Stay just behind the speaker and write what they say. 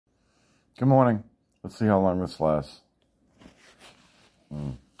Good morning. Let's see how long this lasts.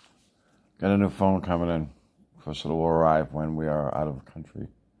 Got a new phone coming in. Of course, it will arrive when we are out of the country.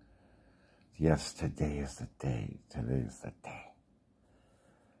 Yes, today is the day. Today is the day.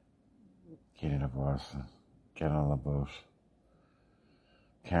 Get into Boston. Get on the boat.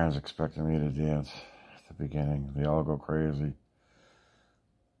 Karen's expecting me to dance at the beginning. They all go crazy.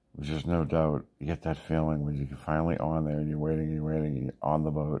 There's just no doubt. You get that feeling when you're finally on there and you're waiting and you're on the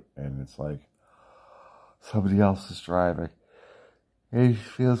boat and it's like somebody else is driving. And you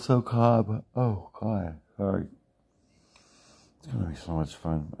feel so calm. Oh, God. Sorry. It's going to be so much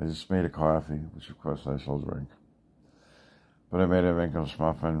fun. I just made a coffee, which of course I shall drink. But I made a English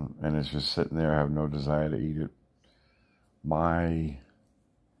muffin and it's just sitting there. I have no desire to eat it. My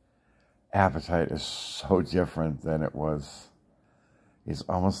appetite is so different than it was. It's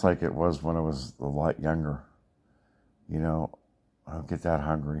almost like it was when I was a lot younger. You know, I don't get that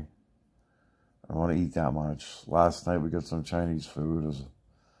hungry. I don't want to eat that much. Last night we got some Chinese food. It was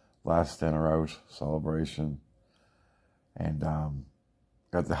last dinner out celebration. And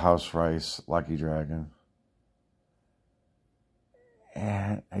got the house rice, Lucky Dragon.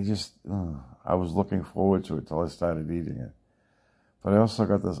 And I was looking forward to it till I started eating it. But I also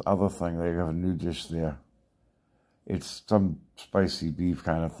got this other thing. They have a new dish there. It's some spicy beef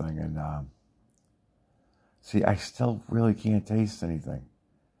kind of thing. And see, I still really can't taste anything.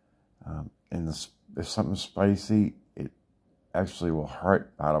 If something's spicy, it actually will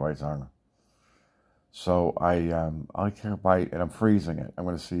hurt out of my tongue. So I'll take a bite, and I'm freezing it. I'm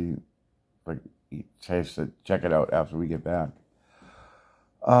going to see, taste it, check it out after we get back.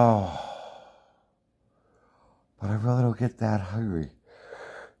 Oh, but I really don't get that hungry.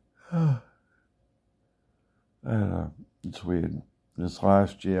 I don't know. It's weird. This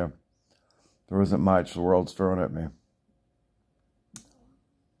last year, there wasn't much. The world's thrown at me.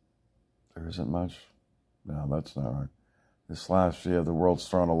 There isn't much? No, that's not right. This last year, the world's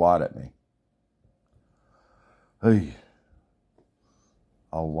thrown a lot at me. Hey.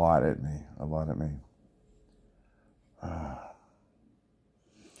 A lot at me. A lot at me.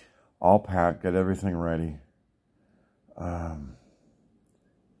 All packed. Get everything ready.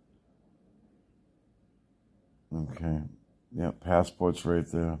 Okay. Yep, passport's right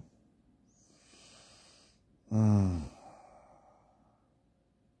there. But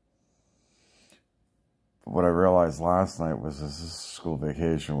what I realized last night was this is school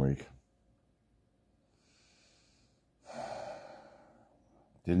vacation week.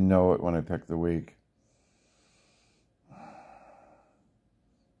 Didn't know it when I picked the week.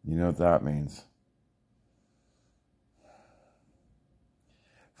 You know what that means.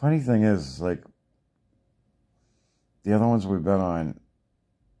 Funny thing is, like, the other ones we've been on,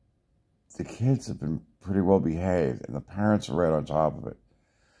 the kids have been pretty well behaved, and the parents are right on top of it.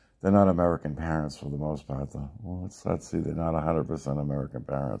 They're not American parents for the most part, though. Well, let's see, they're not 100% American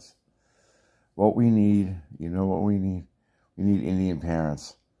parents. What we need, you know what we need? We need Indian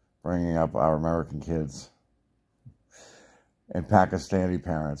parents bringing up our American kids. And Pakistani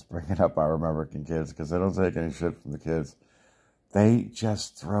parents bringing up our American kids, because they don't take any shit from the kids. They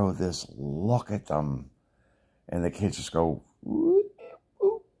just throw this look at them. And the kids just go, ooh,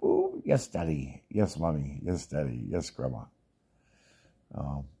 ooh, ooh. Yes, daddy. Yes, mommy. Yes, daddy. Yes, grandma.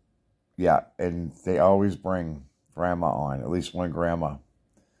 Yeah, and they always bring grandma on, at least one grandma.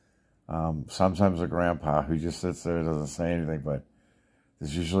 Sometimes a grandpa who just sits there and doesn't say anything, but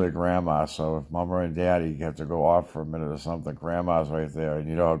there's usually a grandma. So if mama and daddy have to go off for a minute or something, grandma's right there. And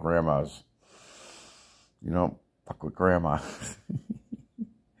you know how grandmas, you don't fuck with grandma.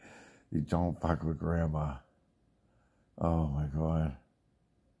 You don't fuck with grandma. Oh, my God.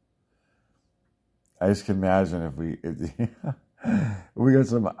 I just can imagine if we got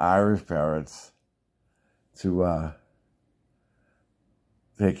some Irish parents to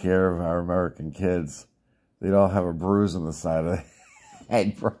take care of our American kids. They'd all have a bruise on the side of their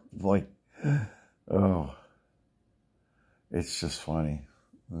head, probably. Oh. It's just funny.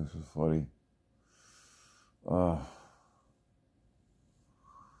 This is funny. Oh.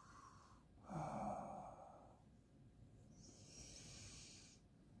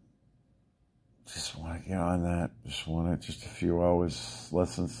 Just want to get on that. Just a few hours,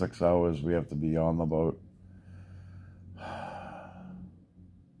 less than 6 hours. We have to be on the boat.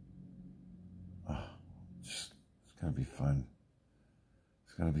 It's going to be fun.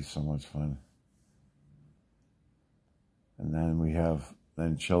 It's going to be so much fun. And then we have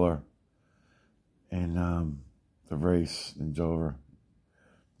Chiller and the race in Dover.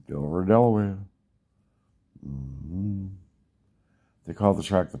 Dover, Delaware. Mm-hmm. They call the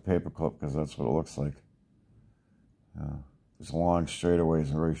track the Paperclip because that's what it looks like. It's long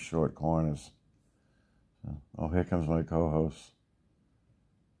straightaways and very short corners. Oh, here comes my co-host.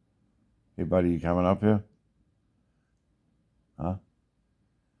 Hey, buddy, you coming up here? Huh?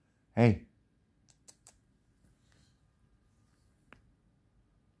 Hey.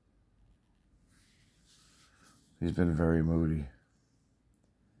 He's been very moody.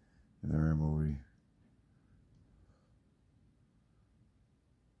 Very moody.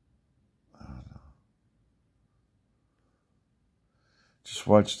 I don't know. Just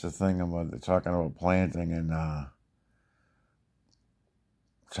watched the thing about talking about planting and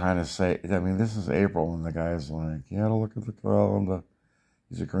trying to say, I mean, this is April, and the guy's like, you gotta look at the calendar.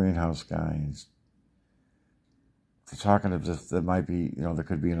 He's a greenhouse guy. They're talking of just, there might be, there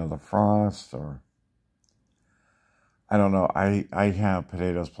could be another frost, or I don't know. I have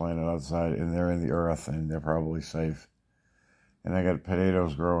potatoes planted outside, and they're in the earth, and they're probably safe. And I got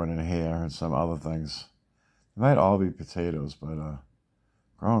potatoes growing in here and some other things. They might all be potatoes, but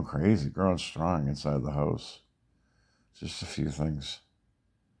growing crazy, growing strong inside the house. Just a few things.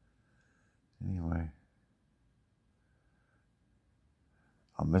 Anyway,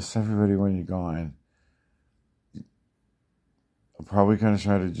 I'll miss everybody when you're gone. I'm probably going to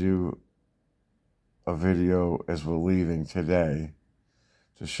try to do a video as we're leaving today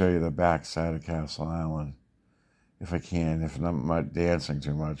to show you the backside of Castle Island. If I can, if I'm not dancing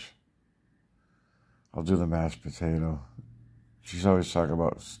too much. I'll do the mashed potato. She's always talking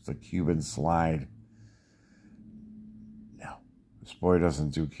about the Cuban slide. No, this boy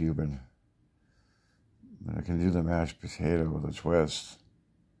doesn't do Cuban. But I can do the mashed potato with a twist.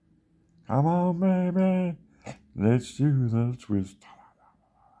 Come on, baby, let's do the twist.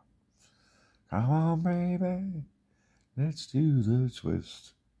 Come on, baby, let's do the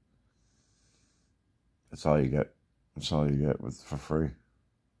twist. That's all you get. That's all you get for free.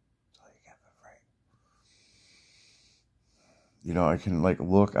 That's all you get for free. I can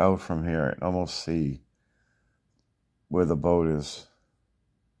look out from here and almost see where the boat is.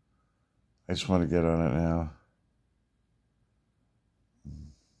 I just want to get on it now.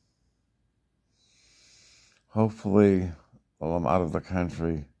 Hopefully, while I'm out of the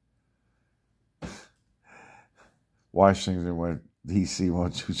country, Washington, D.C.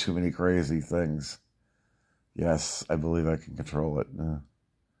 won't do too many crazy things. Yes, I believe I can control it.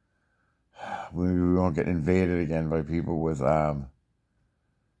 We won't get invaded again by people with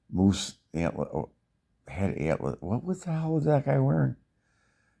moose antler, head antler. What the hell was that guy wearing?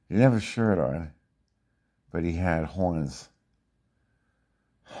 He didn't have a shirt on, but he had horns.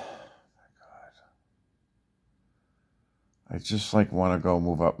 Oh my God. I just want to go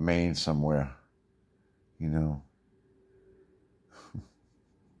move up Maine somewhere,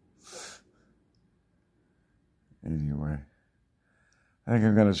 Anyway, I think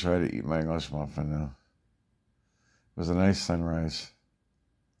I'm going to try to eat my English muffin now. It was a nice sunrise.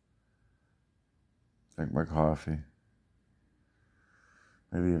 Drink my coffee.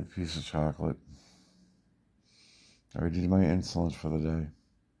 Maybe a piece of chocolate. I already did my insulin for the day.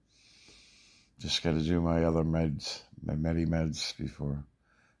 Just got to do my other meds, my meds before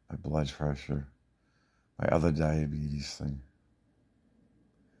my blood pressure, my other diabetes thing.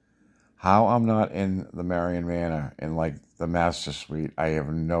 How I'm not in the Marion Manor in the master suite, I have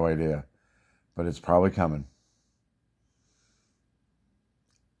no idea. But it's probably coming.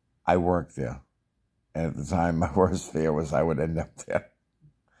 I worked there. And at the time, my worst fear was I would end up there.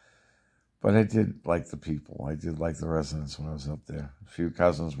 But I did like the people. I did like the residents when I was up there. A few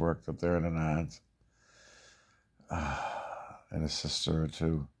cousins worked up there and an aunt. And a sister or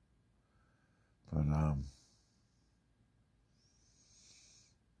two. But,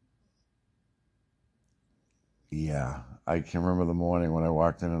 yeah, I can remember the morning when I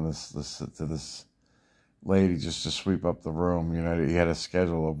walked in and this lady just to sweep up the room. He had a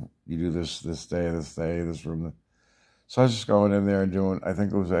schedule of, you do this day, this room. So I was just going in there and doing, I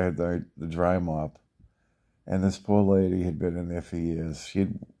think I had the dry mop. And this poor lady had been in there for years. She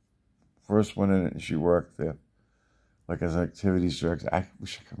had first went in and she worked there, as an activities director. I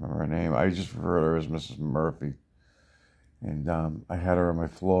wish I could remember her name. I just referred to her as Mrs. Murphy. And I had her on my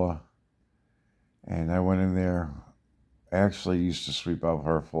floor. And I went in there. I actually used to sweep out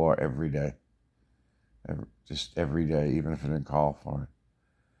her floor every day. Just every day, even if I didn't call for it.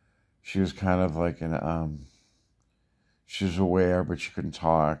 She was kind of she was aware, but she couldn't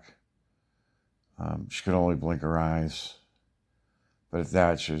talk. She could only blink her eyes. But at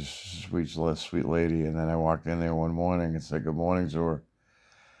that, she was a sweet lady. And then I walked in there one morning and said good morning to her.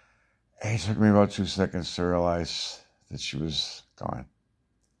 And it took me about 2 seconds to realize that she was gone.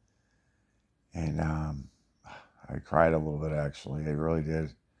 And I cried a little bit, actually. I really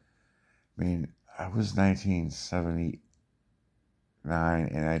did. I mean, I was 1978.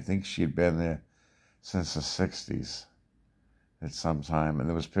 and I think she'd been there since the 60s at some time. And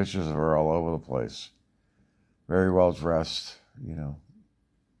there was pictures of her all over the place. Very well dressed, you know.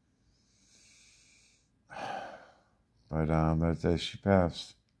 But that day she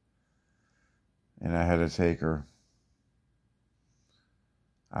passed. And I had to take her.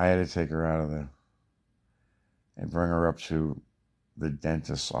 I had to take her out of there and bring her up to the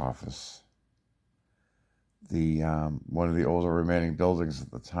dentist's office. The one of the older remaining buildings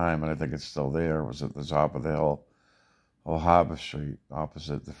at the time, and I think it's still there, was at the top of the hill, Old Harbor Street,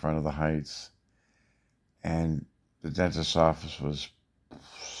 opposite the front of the Heights. And the dentist's office was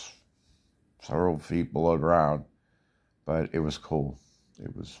several feet below ground, but it was cool.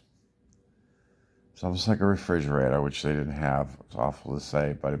 It was almost like a refrigerator, which they didn't have. It's awful to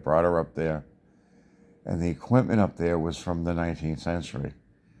say, but I brought her up there. And the equipment up there was from the 19th century.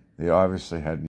 They obviously had